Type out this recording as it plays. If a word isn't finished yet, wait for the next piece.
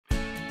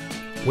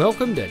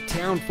Welcome to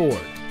Towne Ford,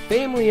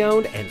 family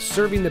owned and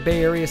serving the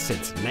Bay Area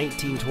since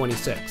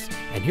 1926.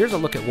 And here's a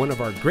look at one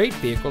of our great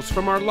vehicles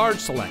from our large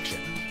selection.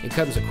 It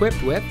comes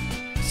equipped with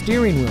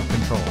steering wheel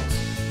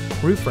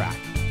controls, roof rack,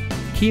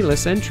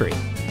 keyless entry,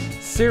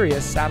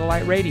 Sirius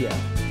satellite radio,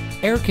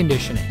 air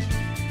conditioning,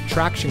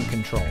 traction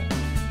control,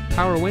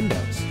 power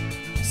windows,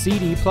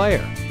 CD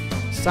player,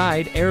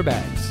 side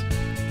airbags,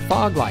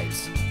 fog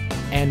lights,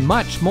 and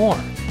much more.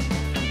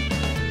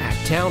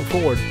 At Towne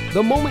Ford,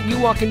 the moment you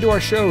walk into our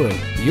showroom,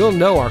 you'll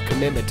know our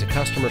commitment to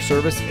customer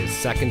service is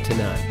second to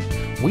none.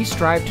 We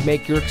strive to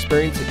make your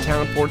experience at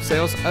Towne Ford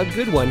sales a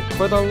good one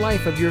for the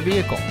life of your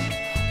vehicle.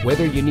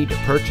 Whether you need to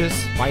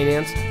purchase,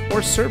 finance,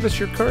 or service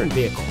your current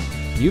vehicle,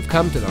 you've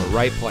come to the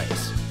right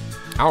place.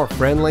 Our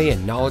friendly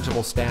and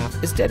knowledgeable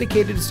staff is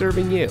dedicated to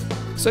serving you,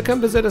 so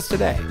come visit us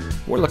today.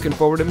 We're looking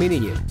forward to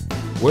meeting you.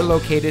 We're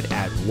located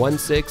at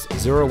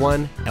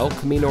 1601 El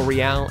Camino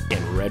Real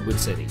in Redwood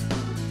City.